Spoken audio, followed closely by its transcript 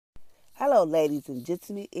Hello, ladies and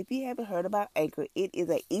gentlemen. If you haven't heard about Anchor, it is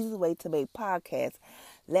an easy way to make podcasts.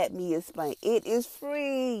 Let me explain. It is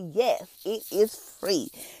free. Yes, it is free.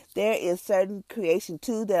 There is certain creation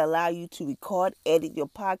tools that allow you to record, edit your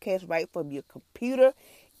podcast right from your computer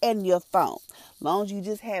and your phone. As long as you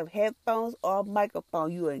just have headphones or a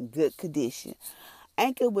microphone, you are in good condition.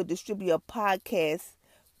 Anchor will distribute your podcast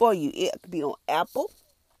for you. It could be on Apple.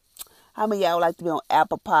 How many of y'all would like to be on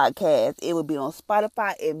Apple Podcasts? It would be on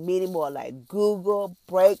Spotify and many more like Google,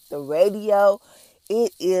 Break, the radio.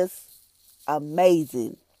 It is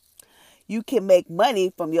amazing. You can make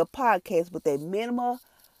money from your podcast with a minimum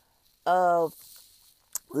of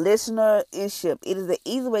listenership. It is an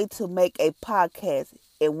easy way to make a podcast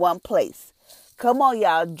in one place. Come on,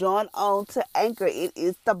 y'all. Join on to Anchor. It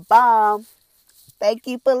is the bomb. Thank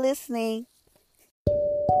you for listening.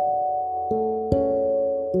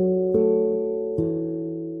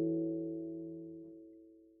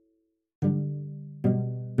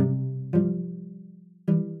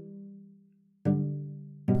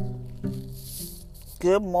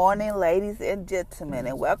 Good morning, ladies and gentlemen,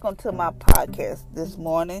 and welcome to my podcast this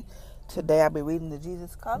morning. Today I'll be reading the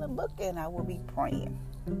Jesus Calling book, and I will be praying.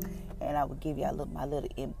 And I will give you my little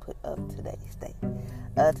input of today's day.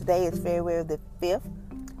 Today is February the 5th,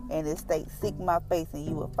 and it states, Seek my face and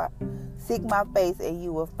you will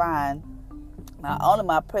find not only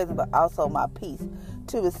my presence but also my peace.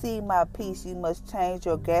 To receive my peace, you must change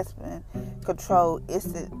your grasping control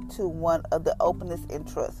instant to one of the openness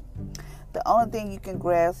and trust. The only thing you can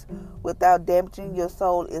grasp without damaging your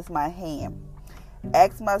soul is my hand.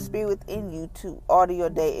 Ask my spirit within you to order your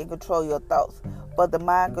day and control your thoughts. But the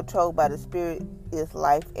mind controlled by the spirit is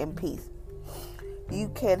life and peace. You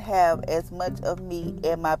can have as much of me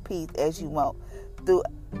and my peace as you want.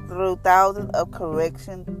 Through thousands of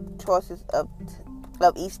correction choices of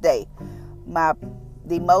each day.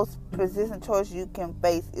 The most persistent choice you can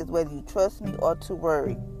face is whether you trust me or to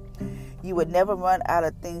worry. You would never run out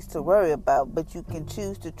of things to worry about, but you can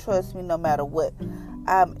choose to trust me no matter what.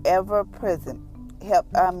 I'm ever present.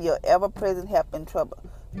 I'm your ever present help in trouble.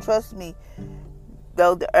 Trust me,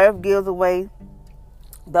 though the earth gives away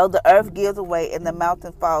and the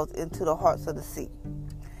mountain falls into the hearts of the sea.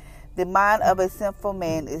 The mind of a sinful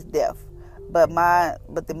man is death, but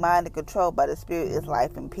the mind controlled by the Spirit is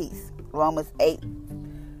life and peace. Romans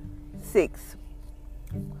 8:6.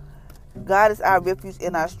 God is our refuge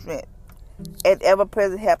and our strength, and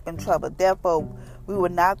ever-present help in trouble. Therefore, we will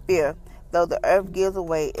not fear, though the earth gives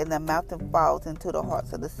away and the mountain falls into the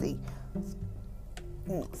hearts of the sea.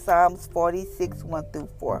 Psalms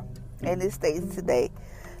 46:1-4. And it states today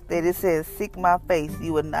that it says, Seek my face.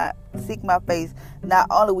 You will not seek my face. Not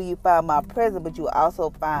only will you find my presence, but you will also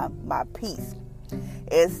find my peace.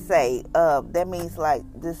 That means like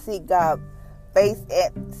to seek God face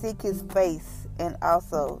and seek his face. And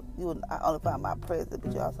also, you will not only find my presence,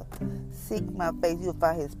 but you also seek my face. You will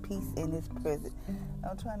find his peace in his presence.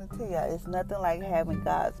 I'm trying to tell y'all, it's nothing like having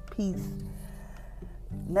God's peace.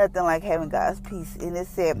 Nothing like having God's peace. And it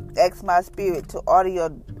said, ask my spirit to order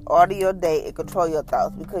your day and control your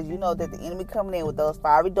thoughts. Because you know that the enemy coming in with those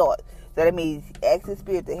fiery darts. So that means ask his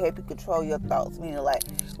spirit to help you control your thoughts. Meaning like,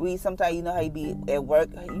 sometimes you know how you be at work.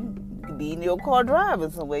 You could be in your car driving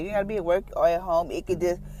somewhere. You got to be at work or at home. It could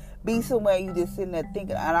just be somewhere you just sitting there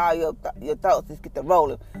thinking, and all your thoughts just get to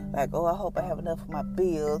rolling. Like, oh, I hope I have enough for my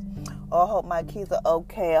bills. Or I hope my kids are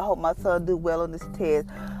okay. I hope my son do well on this test.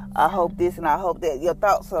 I hope this and I hope that. Your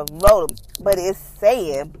thoughts are rolling. But it's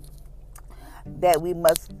saying that we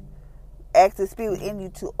must ask the Spirit in you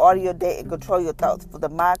to order your day and control your thoughts. For the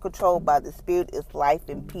mind controlled by the Spirit is life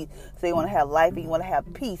and peace. So you want to have life and you want to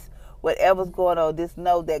have peace. Whatever's going on, just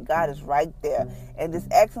know that God is right there. And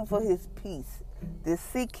just ask him for his peace.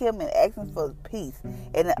 Just seek him and ask him for peace.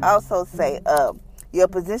 And it also say, your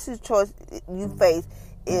position choice you face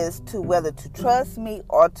is to whether to trust me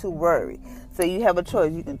or to worry. So you have a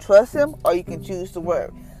choice. You can trust him or you can choose to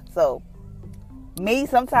worry. So me,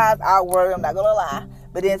 sometimes I worry. I'm not gonna lie.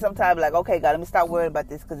 But then sometimes like, okay, God, let me stop worrying about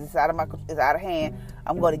this because it's out of hand.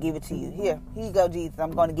 I'm going to give it to you. Here you go, Jesus.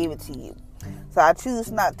 I'm going to give it to you. So I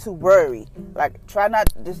choose not to worry. Like, try not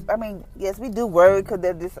just, yes, we do worry because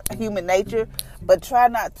they're just human nature, but try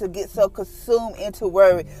not to get so consumed into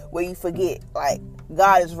worry where you forget, like,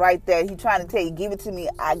 God is right there. He's trying to tell you, give it to me.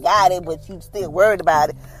 I got it, but you still worried about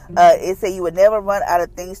it. It said you would never run out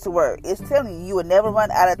of things to worry. It's telling you would never run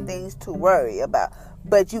out of things to worry about.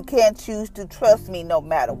 But you can choose to trust me no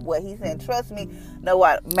matter what. He's saying, trust me no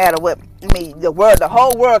matter what. The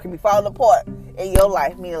whole world can be falling apart in your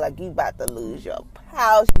life. Meaning like you about to lose your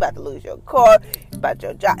house, you about to lose your car, you about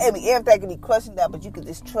your job. Everything can be crushing down, but you can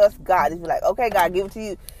just trust God. Just be like, okay, God, give it to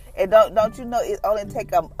you. And don't you know it only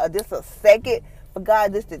take just a second for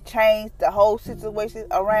God just to change the whole situation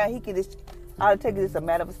around. He can just, all it takes is just a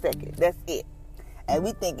matter of a second. That's it. And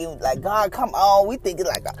we thinking like, God, come on. We thinking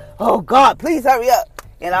like, oh God, please hurry up.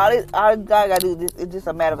 And all God gotta do is just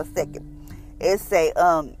a matter of a second. It say,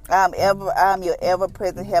 I'm your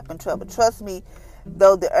ever-present help in trouble. Trust me,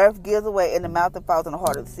 though the earth gives away and the mountain falls in the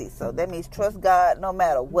heart of the sea. So that means trust God no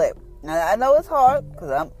matter what. Now, I know it's hard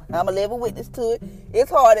because I'm a living witness to it.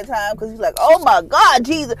 It's hard at times because he's like, oh my God,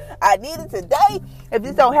 Jesus, I need it today. If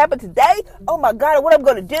this don't happen today, oh my God, what I'm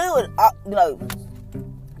going to do? And,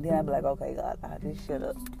 then I'll be like, okay, God, I just shut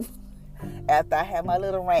up. After I have my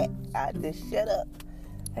little rant, I just shut up.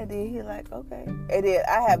 And then he's like, okay. And then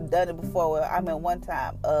I have done it before where, one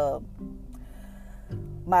time,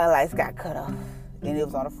 my lights got cut off. And it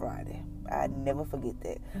was on a Friday. I never forget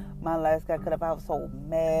that. My lights got cut off. I was so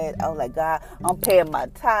mad. I was like, God, I'm paying my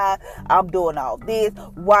tithe. I'm doing all this.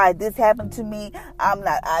 Why this happened to me? I'm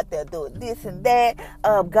not out there doing this and that.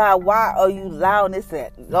 God, why are you allowing this to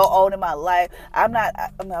go on in my life? I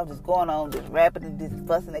was just going on, just rapping and just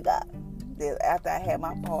fussing at God. After I had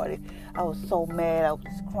my party, I was so mad. I was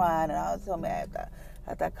just crying, and I was so mad.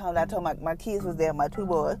 After I come, I told my kids was there, my two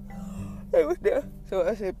boys, they was there. So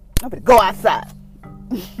I said, I'm gonna go outside.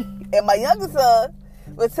 And my youngest son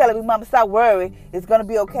was telling me, Mama, stop worrying. It's gonna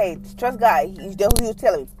be okay. Just trust God. That's what he was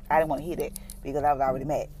telling me. I didn't want to hear that because I was already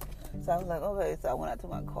mad. So I was like, okay. So I went out to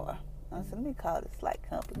my car. I said, let me call this light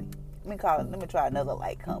company. Let me try another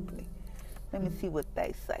light company. Let me see what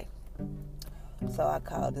they say. So I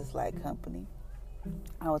called this light company.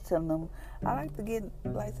 I was telling them, I like to get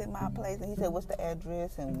lights in my place. And he said, what's the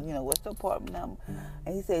address? And, what's the apartment number?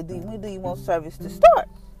 And he said, when do you want service to start?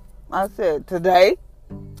 I said, today.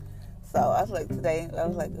 So I was like, today. I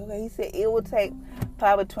was like, okay. He said, it will take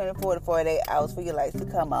probably 24 to 48 hours for your lights to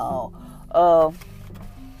come on.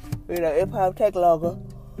 It'll probably take longer.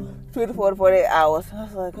 24 to 48 hours. I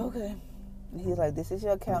was like, okay. And he's like, this is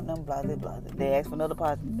your account number, blah, blah, blah. They asked for another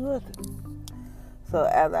deposit. Nothing. So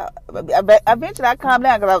eventually I calmed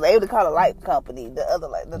down because I was able to call a light company,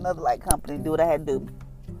 another light company, do what I had to do.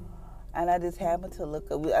 And I just happened to look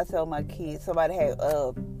up. I told my kids, somebody had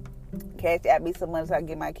cashed out me some money so I could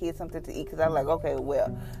get my kids something to eat. Because I was like, okay,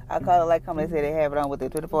 well, I called a light company. They said they have it on with their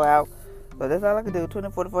 24 hours. So that's all I could do,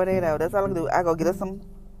 24 to 48 hours. That's all I could do. I go get us some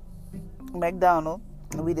McDonald's.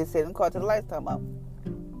 And we just sit in the car till the lights come up.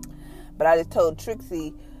 But I just told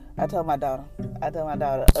Trixie, I told my daughter,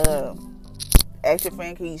 ask your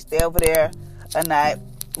friend, can you stay over there a night,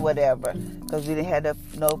 whatever, because we didn't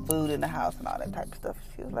have no food in the house and all that type of stuff.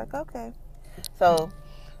 She was like, okay. So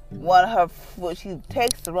she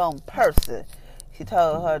texted the wrong person. She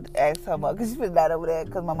told her to ask her mom, because she was not over there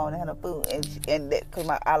because my mom didn't have no food, and because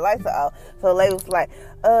our lights are off. So the lady was like,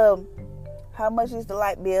 how much is the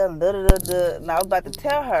light bill? And And I was about to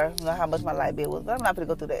tell her, how much my light bill was, but I'm not going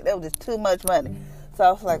to go through that. That was just too much money. So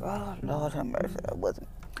I was like, oh Lord have mercy, I wasn't.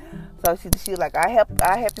 So she was like, I help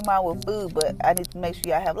your mom with food, but I need to make sure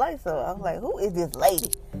y'all have lights. So I was like, who is this lady?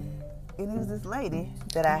 And it was this lady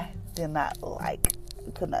that I did not like,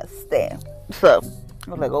 could not stand. So I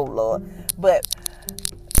was like, oh Lord. But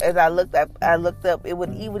as I looked up, it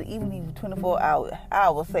would even 24 hours. I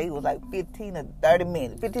would say it was like 15 to 30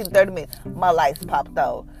 minutes. My lights popped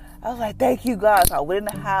on. I was like, thank you, God. So I went in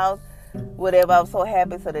the house, whatever. I was so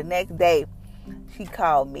happy. So the next day, she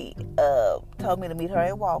called me, told me to meet her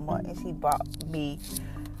at Walmart, and she bought me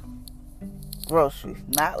groceries.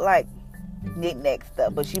 Not like knick-knack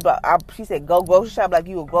stuff, but she said, go grocery shop like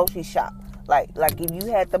you a grocery shop. Like if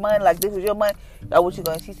you had the money, like this was your money, know what you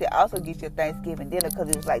going. She said, also get your Thanksgiving dinner, because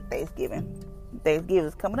it was like Thanksgiving.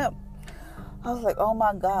 Thanksgiving's coming up. I was like, oh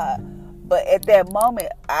my God. But at that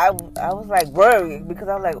moment, I was like worried, because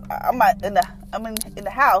I was like, I'm in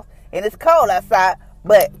the house, and it's cold outside,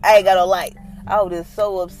 but I ain't got no light. I was just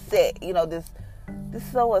so upset,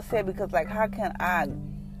 just so upset, because like, how can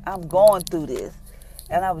I'm going through this,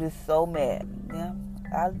 and I was just so mad. Yeah,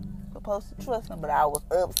 I was supposed to trust him, but I was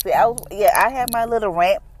upset. I had my little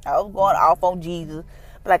rant. I was going off on Jesus,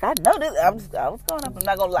 but like, I know this. I was going up. I'm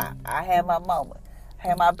not gonna lie. I had my moment. I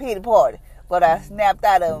had my pity party, but I snapped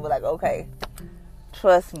out of it and was like, okay,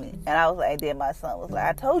 trust me. And I was like, then my son was like,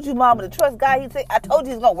 I told you, Mama, to trust God. He said, I told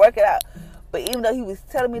you he's gonna work it out. But even though he was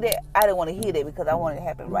telling me that, I didn't want to hear that, because I wanted it to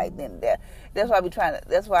happen right then and there. That's why I be trying to.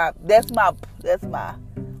 That's my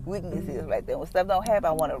weakness is right there. When stuff don't happen,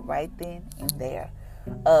 I want it right then and there.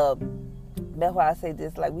 That's why I say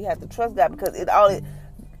this. Like, we have to trust God, because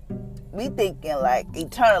we thinking like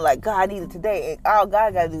eternal, like God needed today, and all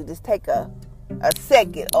God got to do is just take a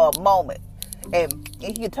second or a moment, and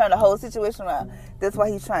He can turn the whole situation around. That's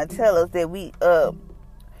why He's trying to tell us that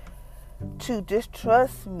to just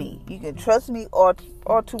trust me. You can trust me or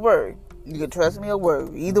to worry. You can trust me or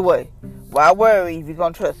worry. Either way. Why worry if you're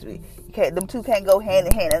going to trust me? You can't. Them two can't go hand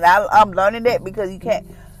in hand. And I'm learning that because you can't.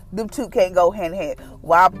 Them two can't go hand in hand.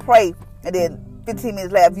 Why pray and then 15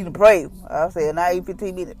 minutes later you to pray? I'll say not even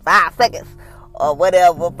 15 minutes, 5 seconds or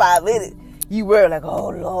whatever, 5 minutes. You worry like, oh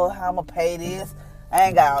Lord, how I'm going to pay this? I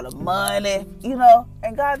ain't got all the money,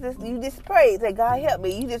 And God you just pray. Say, God help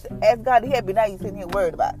me. You just ask God to help you. Now you sitting here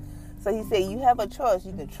worried about it. So he said, you have a choice.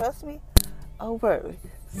 You can trust me or worry.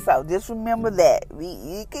 So just remember that.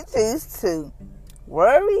 You can choose to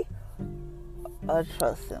worry or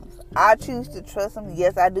trust him. I choose to trust him.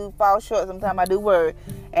 Yes, I do fall short. Sometimes I do worry.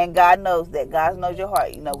 And God knows that. God knows your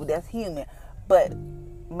heart. That's human. But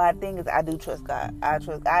my thing is I do trust God.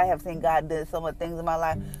 I have seen God do so much things in my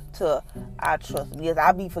life I trust him. Yes,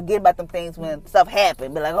 I be forgetting about them things when stuff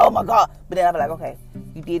happen. Be like, oh my God. But then I be like, okay,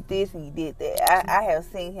 you did this and you did that. I have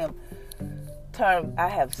seen him I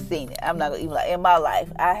have seen it. I'm not gonna even in my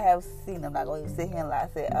life. I have seen. I'm not gonna even sit here and lie.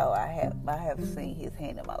 I say, oh, I have seen his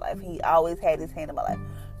hand in my life. He always had his hand in my life,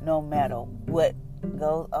 no matter what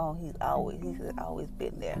goes on. He's always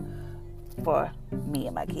been there for me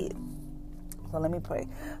and my kids. So let me pray.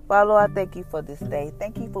 Father, Lord, I thank you for this day.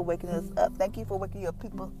 Thank you for waking us up. Thank you for waking your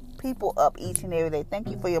people up each and every day. Thank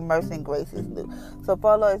you for your mercy and grace is new. So,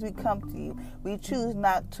 Father, Lord, as we come to you, we choose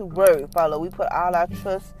not to worry. Father, we put all our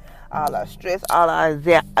trust, all our stress, all our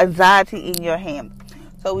anxiety in your hand.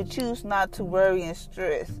 So we choose not to worry and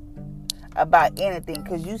stress about anything.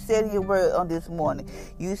 Because you said in your word on this morning,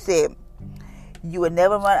 you said you would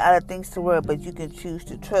never run out of things to worry, but you can choose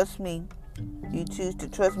to trust me. You choose to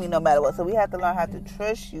trust me no matter what. So we have to learn how to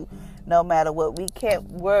trust you no matter what. We can't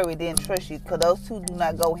worry then trust you, because those two do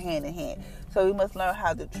not go hand in hand. So we must learn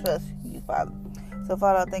how to trust you, Father. So,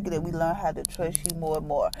 Father, I thank you that we learn how to trust you more and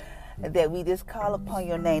more. That we just call upon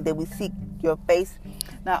your name, that we seek your face.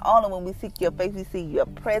 Not only when we seek your face, we see your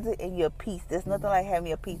presence and your peace. There's nothing like having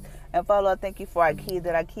your peace. And Father, I thank you for our kids,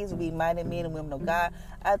 that our kids will be mighty men and women of God.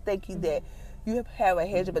 I thank you that you have a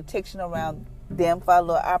hedge of protection around them, Father,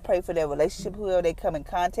 Lord. I pray for their relationship, whoever they come in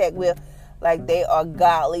contact with, like they are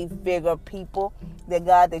godly figure people. That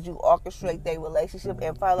God, that you orchestrate their relationship.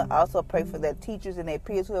 And Father, I also pray for their teachers and their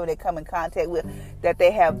peers, whoever they come in contact with, that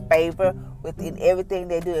they have favor within everything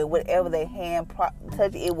they do, and whatever their hand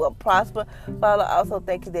touch, it will prosper. Father, I also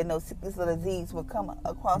thank you that no sickness or disease will come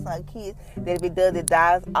across our kids, that if it does, it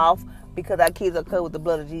dies off, because our kids are covered with the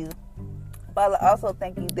blood of Jesus. Father, I also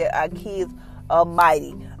thank you that our kids are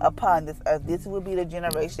mighty upon this earth. This will be the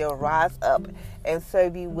generation that will rise up and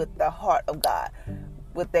serve you with the heart of God,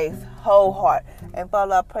 with their whole heart. And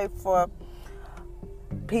Father, I pray for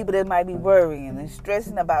people that might be worrying and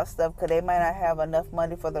stressing about stuff because they might not have enough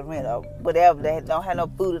money for the rent or whatever. They don't have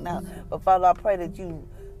no food in the house. But Father, I pray that you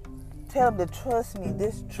tell them to trust me.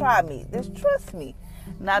 Just try me. Just trust me.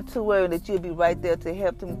 Not to worry, that you'll be right there to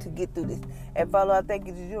help them to get through this. And Father, I thank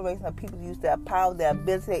you that you're raising up people to use their power, their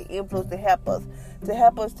ability, their influence to help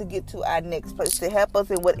us to get to our next place, to help us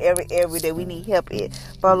in whatever area that we need help in.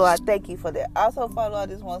 Father, I thank you for that. Also, Father, I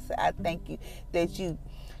just want to say I thank you that you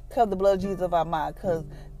cover the blood of Jesus of our mind, because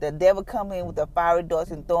the devil come in with the fiery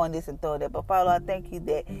darts and throwing this and throwing that. But Father, I thank you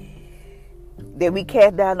that we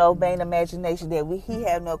cast down those vain imagination, that he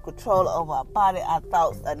have no control over our body, our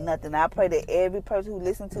thoughts, or nothing. I pray that every person who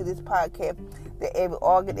listens to this podcast, that every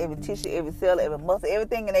organ, every tissue, every cell, every muscle,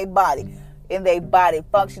 everything in their body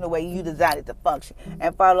function the way you designed it to function.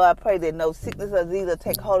 And Father, I pray that no sickness or disease will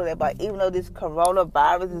take hold of that body. Even though this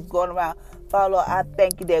coronavirus is going around, Father, I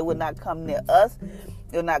thank you that it will not come near us.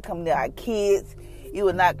 It will not come near our kids. It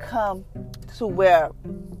will not come to where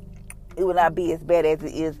it will not be as bad as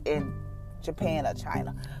it is in Japan or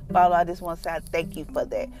China. Father, I just want to say I thank you for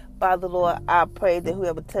that. Father, Lord, I pray that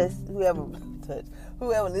whoever listens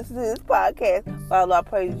to this podcast, Father, Lord, I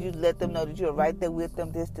pray that you let them know that you're right there with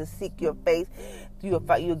them, just to seek your face. You'll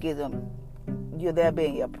give them, you're there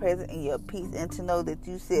being your presence and your peace, and to know that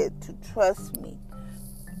you said to trust me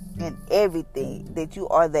in everything, that you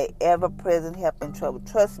are the ever-present help in trouble.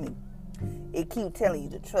 Trust me. It keeps telling you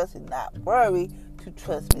to trust and not worry, to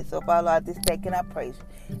trust me. So, Father, I just thank and I praise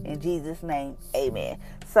you. In Jesus' name, amen.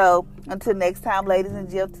 So, until next time, ladies and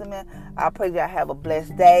gentlemen, I pray y'all have a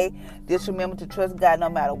blessed day. Just remember to trust God no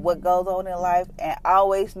matter what goes on in life, and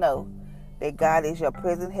always know that God is your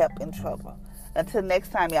present help in trouble. Until next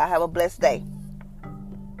time, y'all have a blessed day.